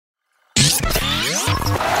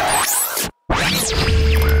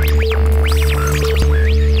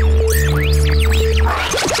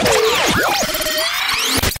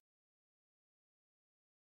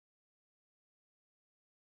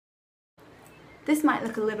This might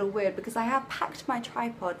look a little weird because I have packed my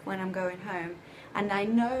tripod when I'm going home and I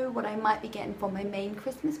know what I might be getting for my main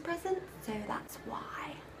Christmas present, so that's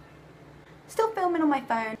why. Still filming on my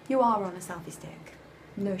phone. You are on a selfie stick.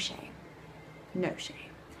 No shame. No shame.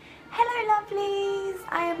 Hello lovelies!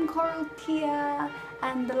 I am Coral Tia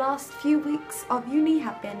and the last few weeks of uni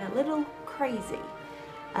have been a little crazy.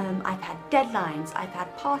 I've had deadlines, I've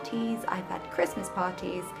had parties, I've had Christmas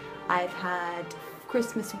parties, I've had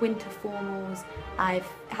Christmas winter formals, I've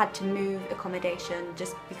had to move accommodation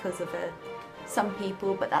just because of some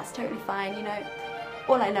people, but that's totally fine, you know.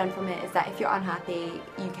 All I learned from it is that if you're unhappy,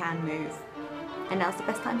 you can move. And now's the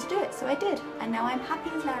best time to do it, so I did. And now I'm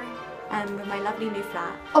happy as Larry. With my lovely new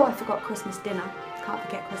flat. Oh, I forgot Christmas dinner. Can't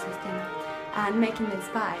forget Christmas dinner. And making mince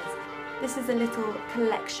pies. This is a little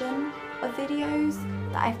collection of videos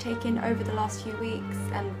that I've taken over the last few weeks,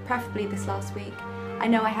 and preferably this last week. I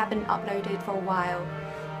know I haven't uploaded for a while,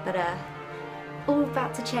 but all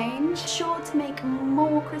about to change. Sure to make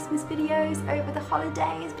more Christmas videos over the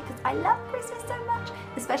holidays because I love Christmas so much,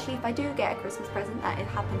 especially if I do get a Christmas present that it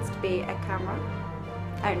happens to be a camera.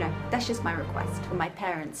 Oh no, that's just my request for my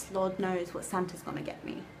parents. Lord knows what Santa's gonna get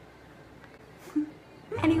me.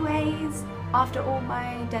 Anyways, after all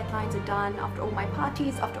my deadlines are done, after all my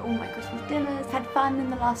parties, after all my Christmas dinners, had fun in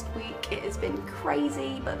the last week. It has been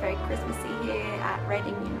crazy but very Christmassy here at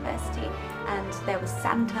Reading University, and there was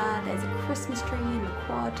Santa, there's a Christmas tree in the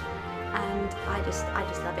quad, and I just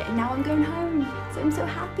love it. And now I'm going home, so I'm so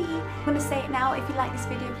happy. I'm gonna say it now. If you like this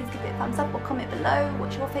video, please give it a thumbs up or comment below.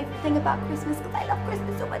 What's your favourite thing about Christmas? Because I love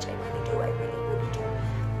Christmas so much. I really do. I really do.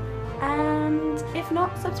 And if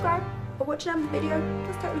not, subscribe or watch another video.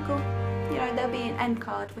 That's totally cool. You know, there'll be an end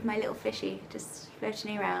card with my little fishy just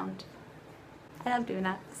floating around. I love doing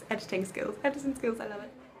that. It's editing skills. Editing skills, I love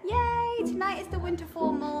it. Yay! Tonight is the winter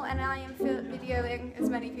formal and I am videoing as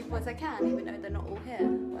many people as I can, even though they're not all here.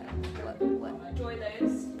 What? Enjoy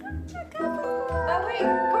those. Oh wait,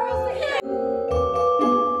 Coral's here!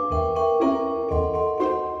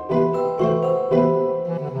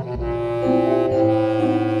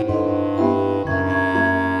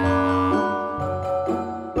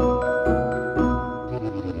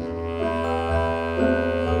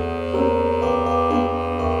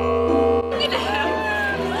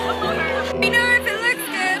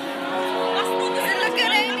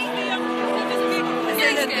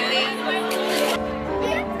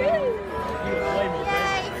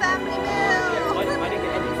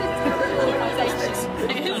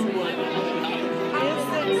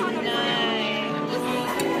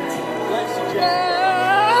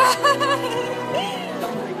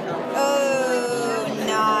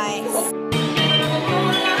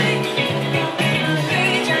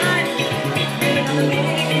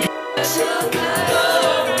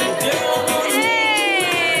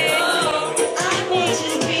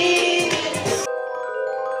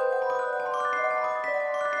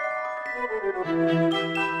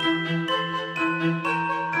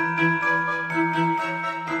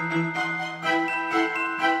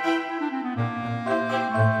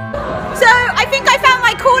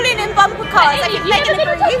 Bumper cars. I think Megan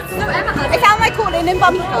agrees. I found my calling in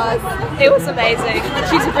bumper cars. It was amazing.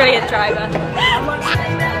 She's a brilliant driver.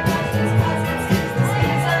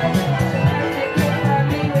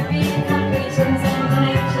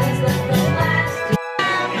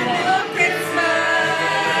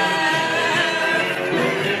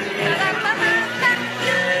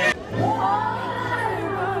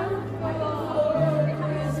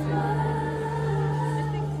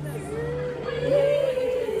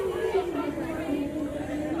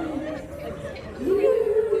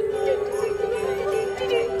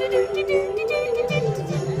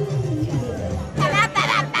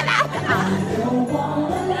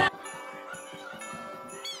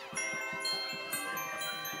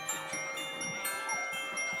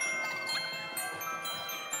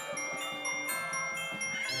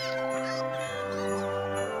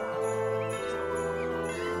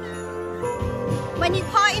 When you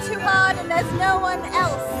party too hard and there's no one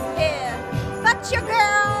else here but your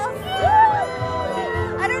girls.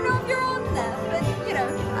 I don't know if you're on there, but you know,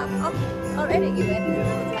 I'll edit you in.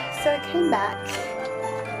 So I came back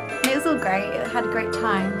and it was all great. I had a great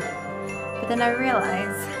time, but then I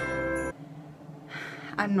realised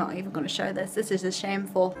I'm not even going to show this. This is just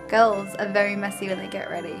shameful. Girls are very messy when they get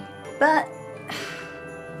ready, but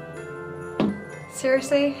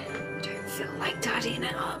seriously, I don't feel like tidying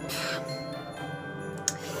it up.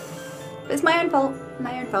 It's my own fault,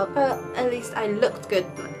 but at least I looked good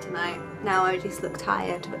tonight. Now I just look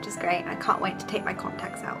tired, which is great. I can't wait to take my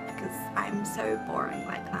contacts out because I'm so boring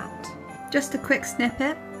like that. Just a quick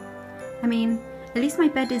snippet. I mean, at least my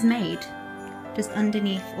bed is made. just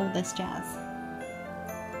underneath all this jazz.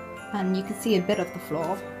 And you can see a bit of the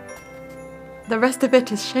floor. The rest of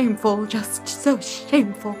it is shameful, just so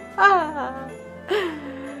shameful. Ah.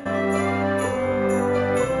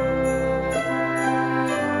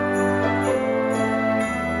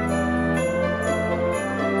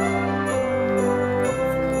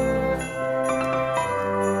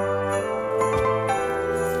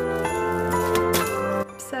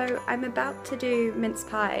 So I'm about to do mince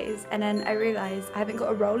pies and then I realised I haven't got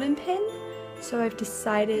a rolling pin, so I've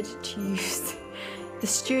decided to use the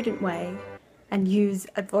student way and use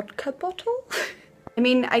a vodka bottle. I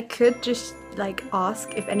mean, I could just like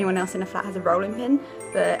ask if anyone else in the flat has a rolling pin,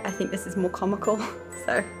 but I think this is more comical,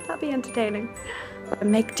 so that'll be entertaining. But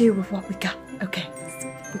make do with what we got. Okay,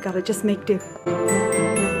 we gotta just make do.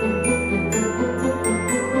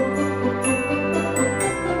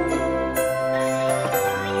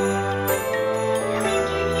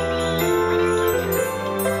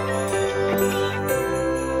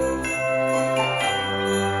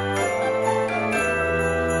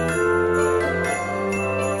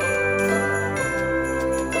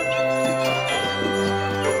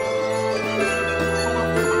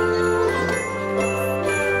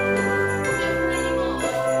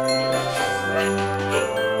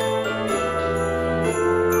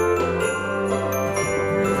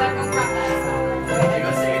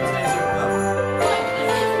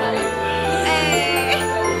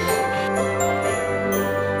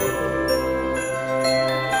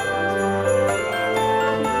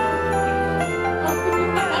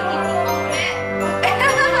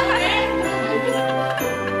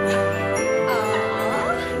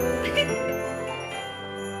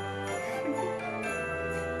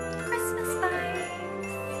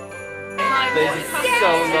 This is so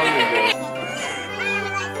long ago.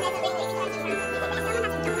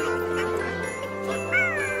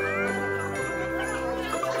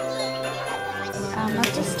 I'll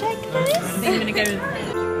just take this. I think I'm gonna go.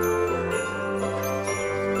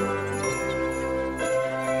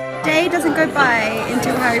 Day doesn't go by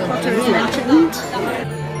until Harry Potter is mentioned.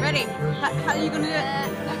 Ready? How are you gonna do it?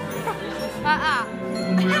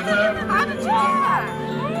 How did you do that?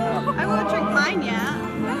 I won't drink mine yet.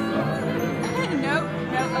 No,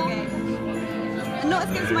 okay. Not as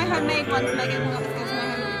good as my homemade ones, Megan. Not as good as my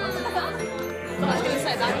homemade ones. I was gonna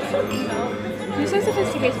say that. You're so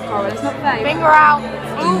sophisticated, Cora. It's not fair. Finger out.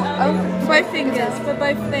 Oh, both fingers for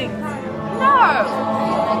both things. No.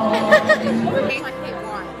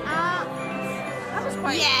 That was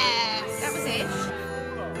quite. Yes, that was it.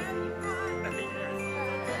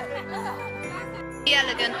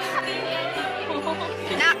 Elegant.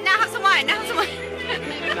 Now have some wine. Now have some wine.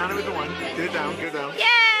 Banana with the one. Get it down, get it down.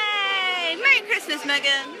 Yay! Merry Christmas,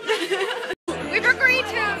 Megan. We've agreed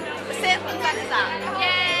to sit on that.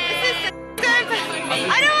 Yay!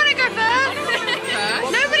 I don't want to go first.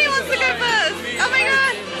 Nobody wants to go first. Oh my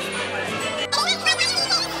god.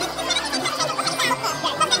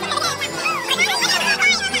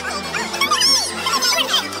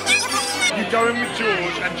 You go in with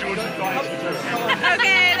George and George invites you to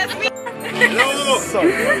Okay, let's be. Hello!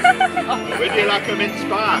 Where do you like a mince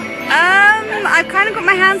pie? I've kind of got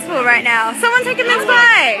my hands full right now. Someone take a mince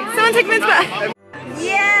pie. Someone take a mince pie.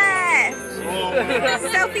 Yes.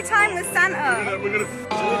 Selfie time with Santa. We're gonna.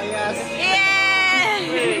 Oh, yes. Yeah.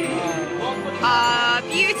 Ah,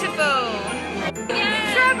 beautiful.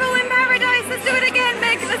 Trouble in paradise. Let's do it again,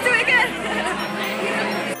 Meg. Let's do it again.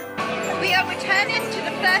 We are returning to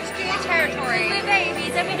the first year territory. We're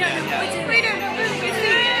babies and we don't know what we're doing. We don't know what we're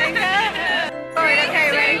doing. Alright, okay,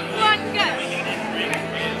 ready? 1, go.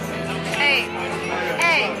 Hey.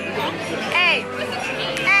 Hey. Hey.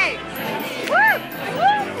 Hey. Woo!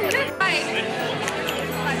 Woo! Right.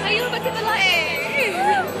 Are you looking at the light? Hey.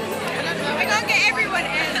 We gotta get everyone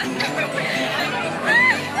in.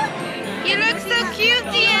 You look so cute,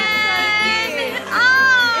 Diane. Oh.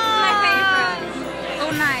 My favourite.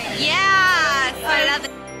 All night. Yes. I love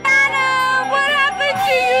it. Santa, what happened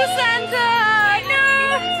to you, Santa? No.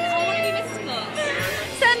 I want to be Mrs. Claus.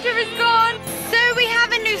 Santa is gone. So we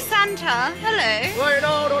have a new Santa. Hello. Wait, no.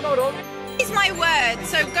 He's my word,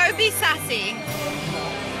 so go be sassy.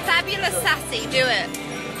 Fabulous sassy, do it.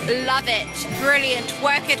 Love it. Brilliant.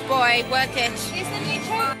 Work it, boy. Work it. Is the new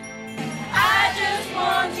true? I just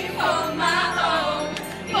want you for my own,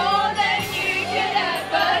 more than you could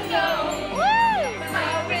ever know. Woo!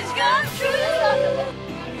 My wish come true.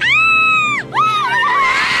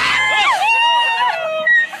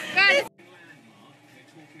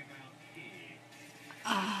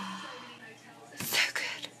 So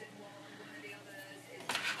good.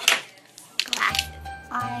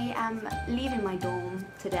 I am leaving my dorm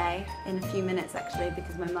today. away in a few minutes actually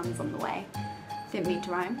because my mum's on the way. Didn't mean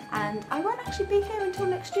to rhyme. And I won't actually be here until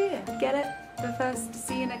next year. Get it? The first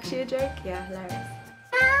see you next year joke? Yeah, hilarious.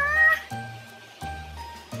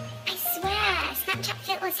 I swear, Snapchat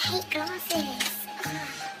filters hate glasses.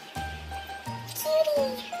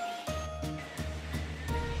 Cutie.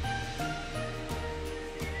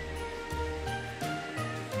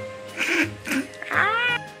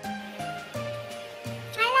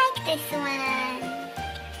 I like this one.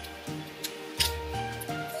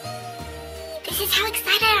 This is how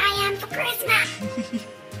excited I am for Christmas.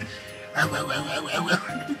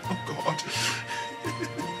 Oh God.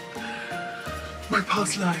 My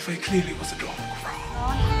past life, I clearly was a dog.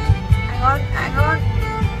 Hang on.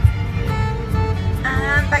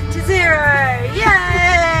 And back to 0.